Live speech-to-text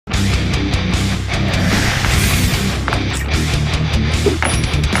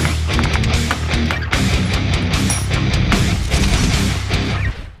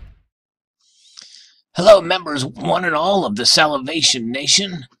Hello, members one and all of the Salivation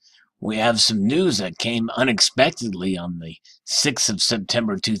Nation. We have some news that came unexpectedly on the 6th of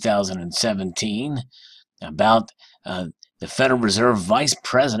September 2017 about the Federal Reserve Vice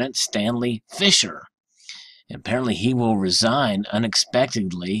President Stanley Fischer. Apparently he will resign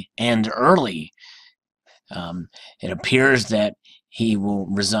unexpectedly and early. It appears that he will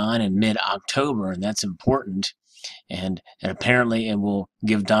resign in mid-October, and that's important. And apparently it will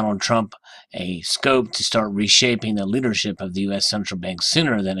give Donald Trump a scope to start reshaping the leadership of the U.S. Central Bank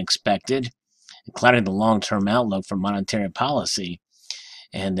sooner than expected, clouding the long-term outlook for monetary policy.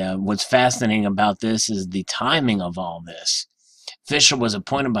 And what's fascinating about this is the timing of all this. Fischer was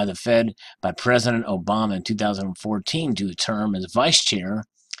appointed by the Fed by President Obama in 2014 to a term as vice chair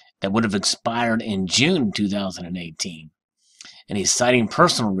that would have expired in June 2018. And he's citing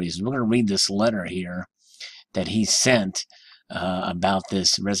personal reasons. We're going to read this letter here that he sent about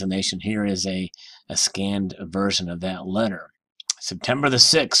this resignation. Here is a scanned version of that letter. September the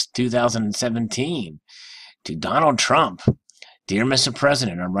 6th, 2017, to Donald Trump. Dear Mr.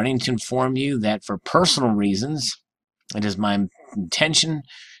 President, I'm writing to inform you that for personal reasons, it is my intention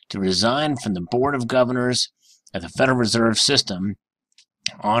to resign from the Board of Governors of the Federal Reserve System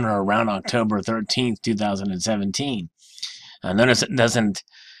on or around October 13th, 2017. Notice it doesn't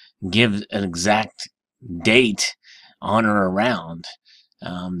give an exact date on or around.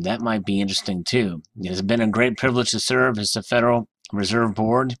 That might be interesting too. It has been a great privilege to serve as the Federal Reserve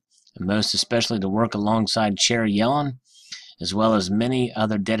Board, and most especially to work alongside Chair Yellen, as well as many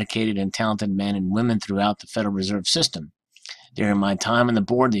other dedicated and talented men and women throughout the Federal Reserve System. During my time on the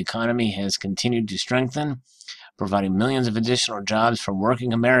board, the economy has continued to strengthen, providing millions of additional jobs for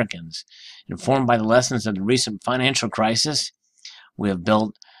working Americans. Informed by the lessons of the recent financial crisis, we have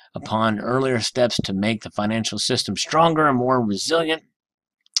built upon earlier steps to make the financial system stronger and more resilient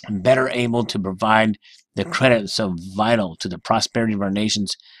and better able to provide the credit so vital to the prosperity of our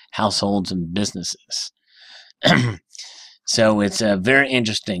nation's households and businesses. So it's very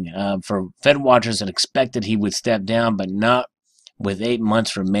interesting. For Fed watchers that expected he would step down, but not with 8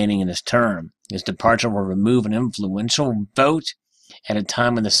 months remaining in his term. His departure will remove an influential vote at a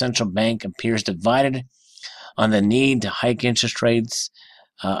time when the central bank appears divided on the need to hike interest rates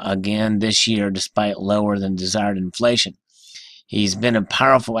again this year, despite lower than desired inflation. He's been a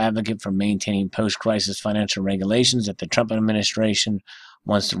powerful advocate for maintaining post-crisis financial regulations that the Trump administration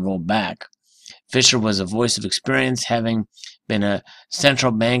wants to roll back. Fischer was a voice of experience, having been a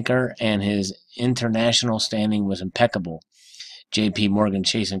central banker, and his international standing was impeccable, J.P. Morgan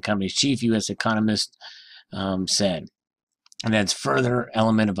Chase & Company's chief U.S. economist said. And that's further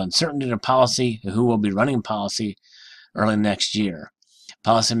element of uncertainty to policy, who will be running policy early next year.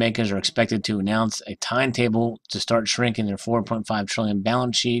 Policymakers are expected to announce a timetable to start shrinking their $4.5 trillion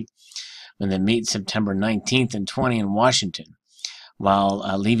balance sheet when they meet September 19th and 20th in Washington, while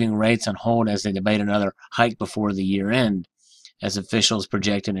leaving rates on hold as they debate another hike before the year end, as officials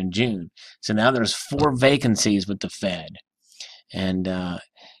projected in June. So now there's 4 vacancies with the Fed. And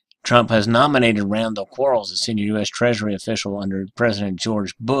Trump has nominated Randall Quarles, a senior U.S. Treasury official under President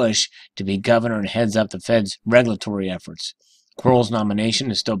George Bush, to be governor and heads up the Fed's regulatory efforts. Quarles' nomination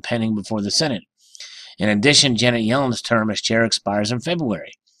is still pending before the Senate. In addition, Janet Yellen's term as chair expires in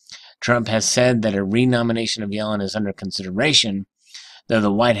February. Trump has said that a renomination of Yellen is under consideration, though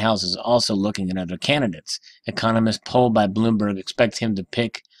the White House is also looking at other candidates. Economists polled by Bloomberg expect him to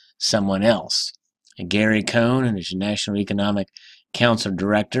pick someone else. And Gary Cohn, who's National Economic Council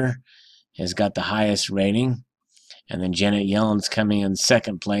Director, has got the highest rating. And then Janet Yellen's coming in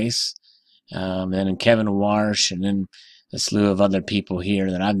second place. And then Kevin Warsh, and then a slew of other people here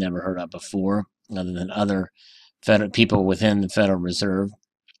that I've never heard of before, other than other people within the Federal Reserve.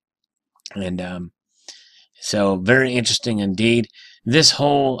 And so very interesting indeed. This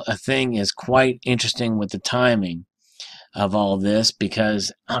whole thing is quite interesting with the timing of all this,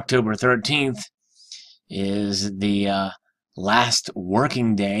 because October 13th is the last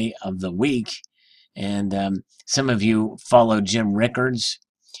working day of the week. And some of you follow Jim Rickards,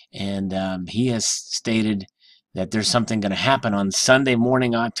 and he has stated that there's something going to happen on Sunday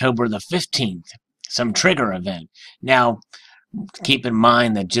morning, October the 15th, some trigger event. Now, keep in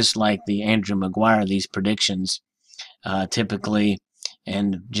mind that just like the Andrew Maguire, these predictions typically,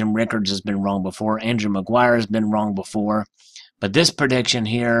 and Jim Rickards has been wrong before, Andrew Maguire has been wrong before, but this prediction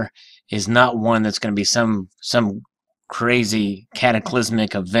here is not one that's going to be some crazy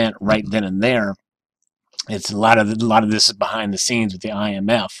cataclysmic event right then and there. It's a lot of this is behind the scenes with the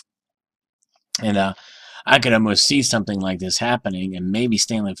IMF, and I could almost see something like this happening, and maybe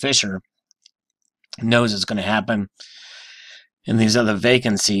Stanley Fischer knows it's going to happen and these other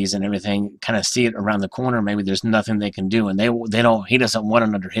vacancies and everything kind of see it around the corner. Maybe there's nothing they can do, and they don't. He doesn't want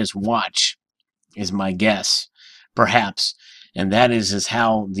it under his watch, is my guess, perhaps. And that is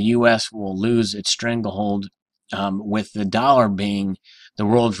how the U.S. will lose its stranglehold, with the dollar being the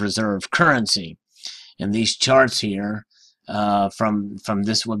world's reserve currency. And these charts here from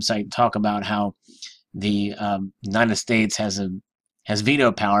this website talk about how the United States has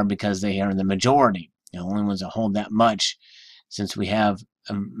veto power because they are in the majority. The only ones that hold that much, since we have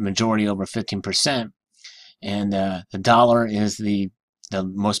a majority over 15%, and the dollar is the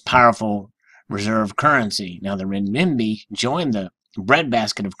most powerful reserve currency. Now the renminbi joined the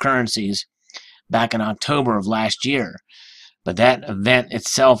breadbasket of currencies back in October of last year, but that event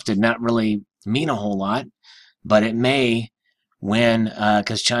itself did not really mean a whole lot. But it may, when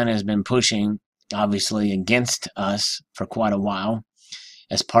because China has been pushing obviously against us for quite a while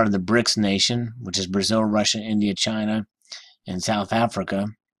as part of the BRICS nation, which is Brazil, Russia, India, China, and South Africa,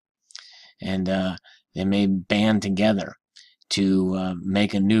 and they may band together to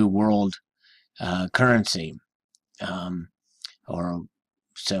make a new world currency,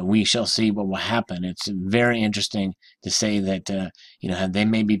 so we shall see what will happen. It's very interesting to say that they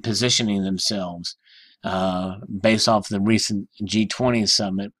may be positioning themselves based off the recent G20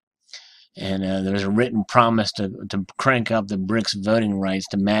 summit, and there's a written promise to crank up the BRICS voting rights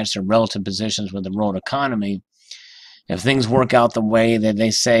to match their relative positions with the world economy. If things work out the way that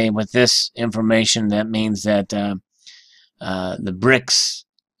they say with this information, that means that the BRICS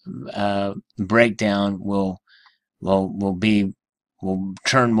breakdown will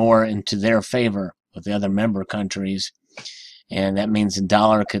turn more into their favor with the other member countries, and that means the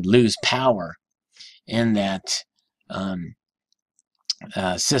dollar could lose power in that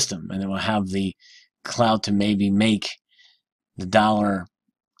system, and it will have the clout to maybe make the dollar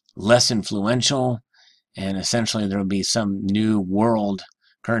less influential, and essentially there will be some new world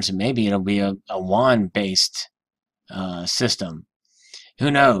currency. Maybe it'll be a yuan-based system. Who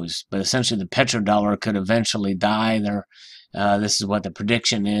knows? But essentially the petrodollar could eventually die. This is what the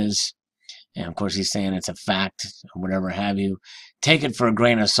prediction is. And of course he's saying it's a fact or whatever have you. Take it for a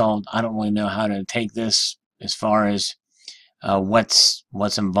grain of salt. I don't really know how to take this as far as what's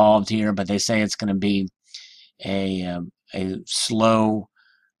involved here, but they say it's going to be a slow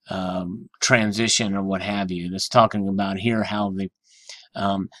transition or what have you. It's talking about here how they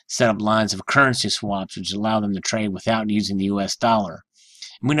set up lines of currency swaps which allow them to trade without using the U.S. dollar.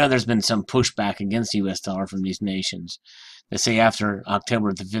 And we know there's been some pushback against the U.S. dollar from these nations. They say after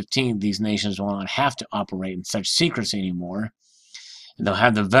October the 15th, these nations will not have to operate in such secrecy anymore. And they'll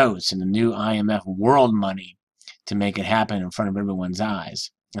have the votes and the new IMF world money to make it happen in front of everyone's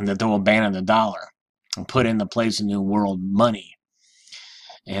eyes. And that they will abandon the dollar and put in the place of new world money.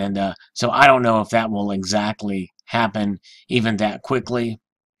 And so I don't know if that will exactly happen even that quickly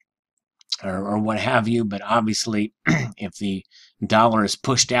or what have you. But obviously, if the dollar is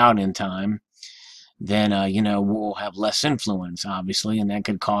pushed out in time, then we'll have less influence, obviously, and that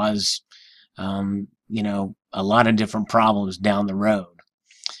could cause a lot of different problems down the road.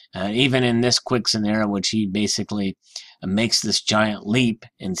 Even in this quick scenario, which he basically makes this giant leap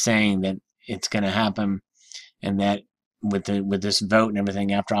in saying that it's going to happen, and that with this vote and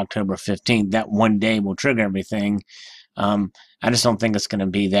everything after October 15th, that one day will trigger everything. I just don't think it's going to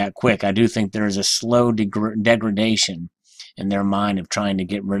be that quick. I do think there is a slow degradation in their mind of trying to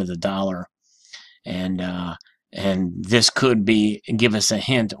get rid of the dollar, and this could give us a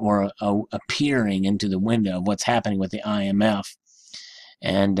hint or a peering into the window of what's happening with the IMF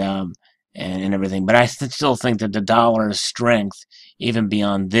and everything. But I still think that the dollar's strength, even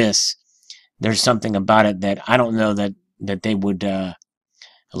beyond this, there's something about it that I don't know that they would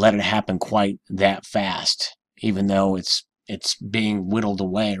let it happen quite that fast, even though it's being whittled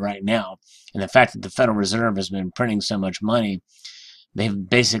away right now. And the fact that the Federal Reserve has been printing so much money, they've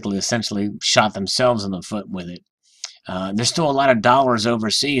basically essentially shot themselves in the foot with it. There's still a lot of dollars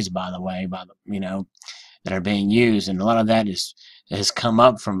overseas, by the way, that are being used, and a lot of that has come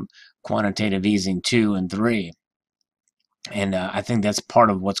up from quantitative easing 2 and 3. And I think that's part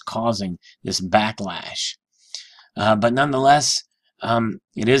of what's causing this backlash. But nonetheless,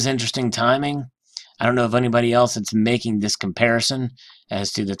 it is interesting timing. I don't know if anybody else that's making this comparison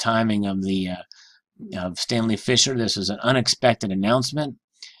as to the timing of of Stanley Fischer. This was an unexpected announcement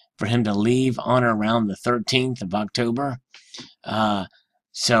for him to leave on or around the 13th of October.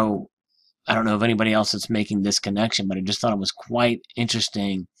 So I don't know if anybody else that's making this connection, but I just thought it was quite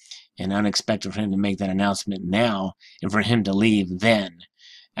interesting and unexpected for him to make that announcement now and for him to leave then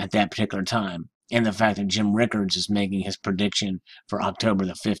at that particular time. And the fact that Jim Rickards is making his prediction for October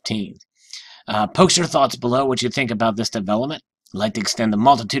the 15th. Post your thoughts below what you think about this development. I'd like to extend the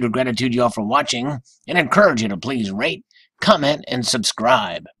multitude of gratitude y'all for watching, and encourage you to please rate, comment, and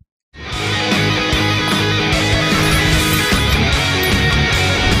subscribe.